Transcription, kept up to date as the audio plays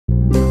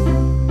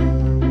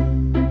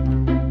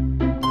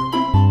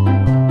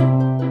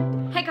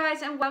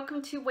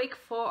into week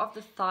 4 of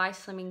the thigh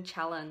slimming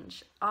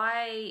challenge.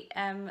 I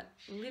am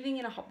living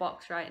in a hot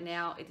box right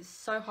now. It is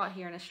so hot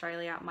here in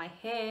Australia. My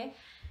hair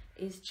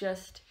is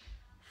just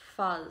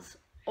fuzz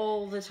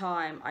all the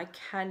time. I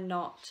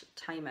cannot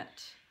tame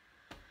it.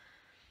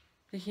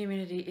 The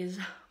humidity is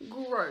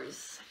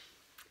gross.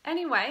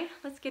 Anyway,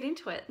 let's get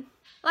into it.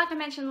 Like I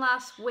mentioned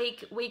last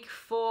week, week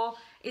 4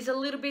 is a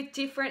little bit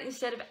different.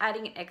 Instead of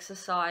adding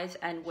exercise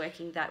and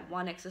working that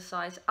one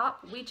exercise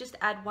up, we just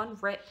add 1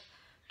 rep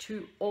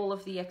to all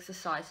of the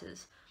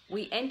exercises.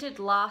 We ended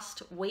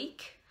last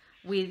week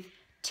with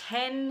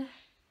 10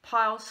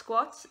 pile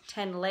squats,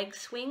 10 leg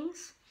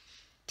swings,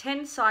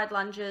 10 side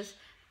lunges,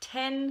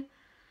 10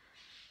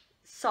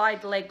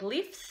 side leg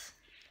lifts,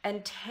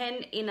 and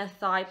 10 inner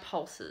thigh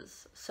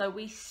pulses. So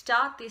we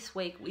start this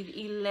week with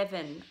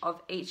 11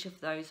 of each of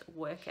those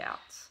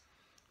workouts.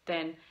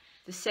 Then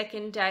the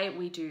second day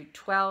we do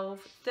 12,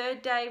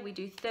 third day we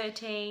do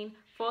 13,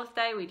 fourth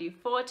day we do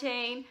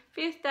 14,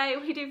 fifth day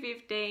we do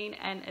 15,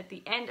 and at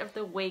the end of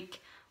the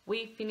week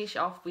we finish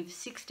off with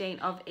 16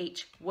 of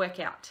each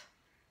workout.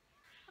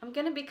 I'm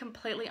going to be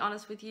completely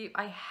honest with you,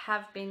 I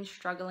have been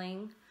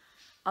struggling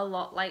a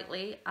lot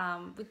lately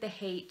with the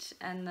heat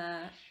and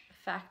the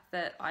fact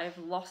that I've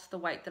lost the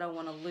weight that I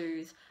want to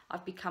lose.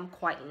 I've become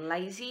quite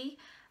lazy.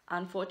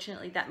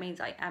 Unfortunately, that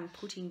means I am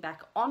putting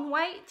back on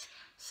weight.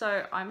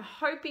 So I'm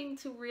hoping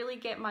to really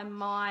get my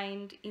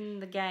mind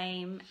in the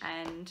game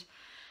and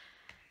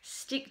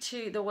stick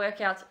to the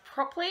workouts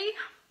properly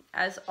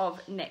as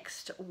of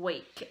next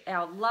week,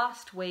 our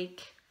last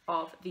week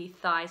of the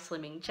thigh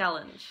slimming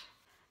challenge.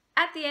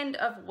 At the end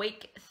of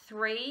week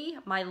 3,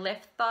 my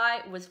left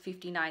thigh was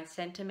 59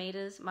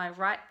 centimeters, my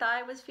right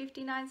thigh was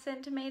 59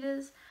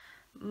 centimeters,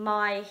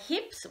 my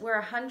hips were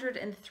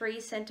 103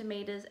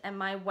 centimeters, and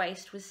my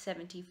waist was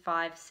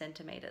 75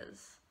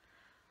 centimeters.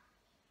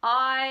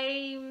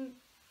 I'm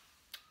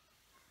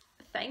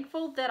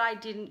thankful that I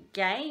didn't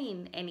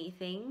gain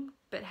anything,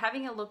 but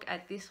having a look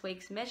at this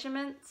week's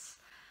measurements,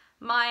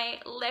 my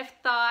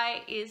left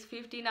thigh is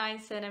 59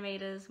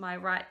 centimeters, my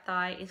right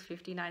thigh is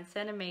 59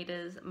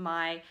 centimeters,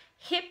 my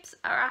hips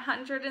are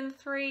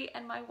 103,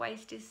 and my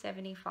waist is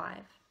 75.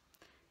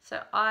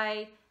 So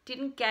I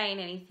didn't gain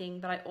anything,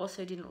 but I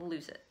also didn't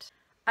lose it.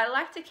 I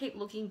like to keep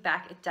looking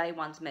back at day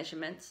 1's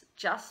measurements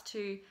just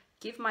to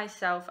give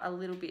myself a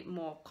little bit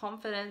more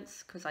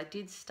confidence, because I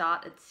did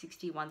start at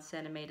 61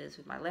 centimeters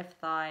with my left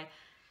thigh,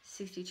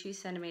 62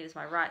 centimeters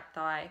my right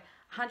thigh,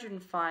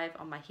 105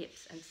 on my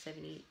hips, and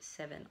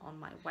 77 on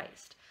my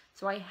waist.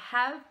 So I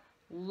have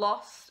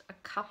lost a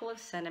couple of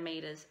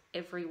centimeters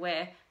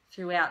everywhere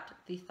throughout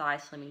the thigh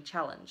slimming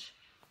challenge.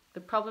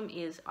 The problem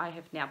is I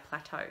have now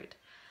plateaued.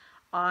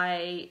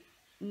 I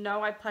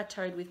know I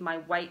plateaued with my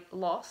weight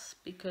loss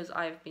because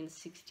I've been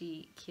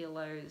 60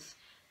 kilos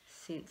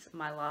since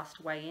my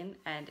last weigh-in,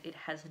 and it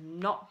has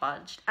not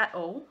budged at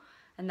all,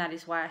 and that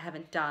is why I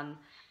haven't done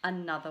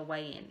another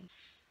weigh-in.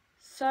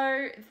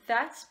 So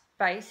that's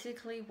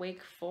basically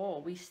week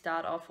 4. We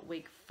start off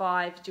week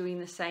 5 doing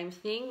the same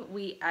thing.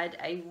 We add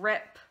a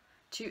rep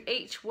to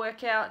each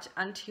workout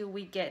until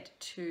we get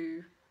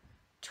to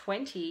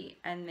 20,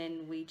 and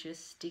then we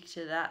just stick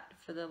to that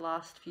for the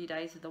last few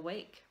days of the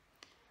week.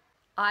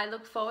 I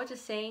look forward to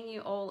seeing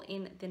you all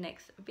in the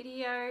next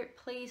video.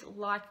 Please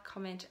like,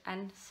 comment,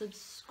 and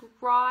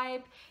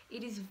subscribe.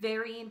 It is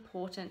very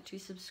important to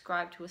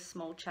subscribe to a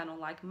small channel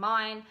like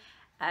mine,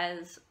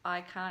 as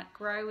I can't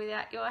grow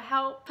without your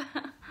help.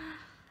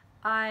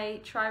 I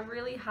try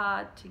really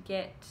hard to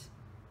get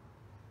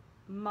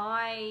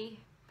my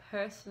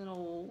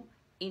personal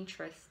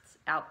interests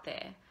out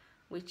there,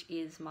 which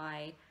is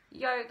my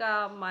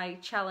yoga, my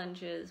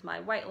challenges,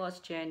 my weight loss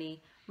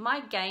journey,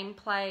 my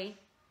gameplay.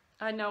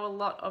 I know a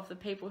lot of the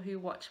people who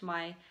watch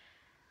my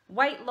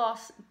weight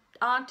loss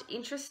aren't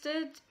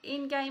interested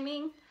in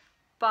gaming,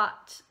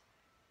 but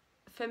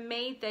for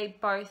me, they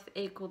both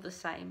equal the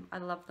same. I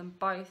love them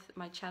both.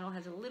 My channel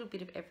has a little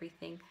bit of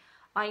everything.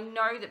 I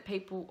know that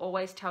people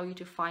always tell you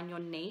to find your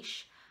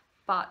niche,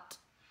 but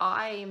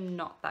I am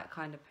not that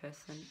kind of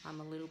person. I'm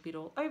a little bit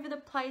all over the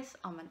place.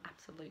 I'm an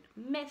absolute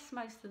mess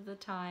most of the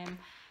time,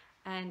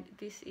 and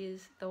this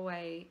is the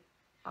way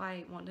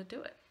I want to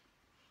do it.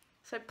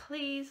 So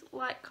please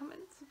like,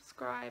 comment,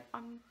 subscribe.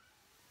 I'm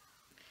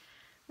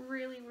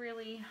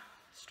really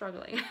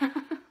struggling.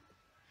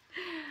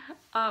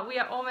 We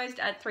are almost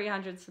at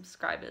 300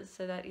 subscribers,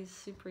 so that is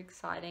super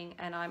exciting,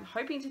 and I'm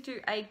hoping to do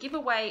a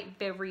giveaway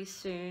very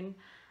soon.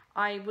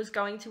 I was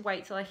going to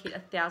wait till I hit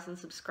 1,000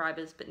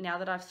 subscribers, but now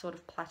that I've sort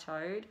of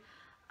plateaued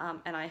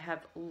and I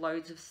have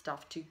loads of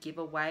stuff to give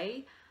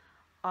away,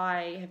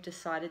 I have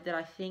decided that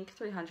I think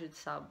 300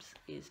 subs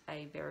is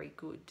a very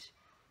good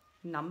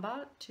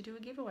number to do a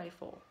giveaway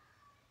for.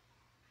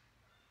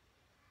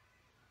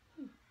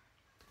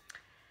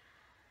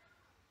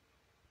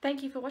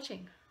 Thank you for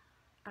watching.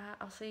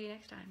 I'll see you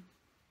next time.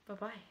 Bye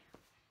bye.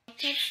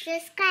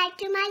 Subscribe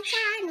to my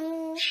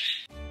channel.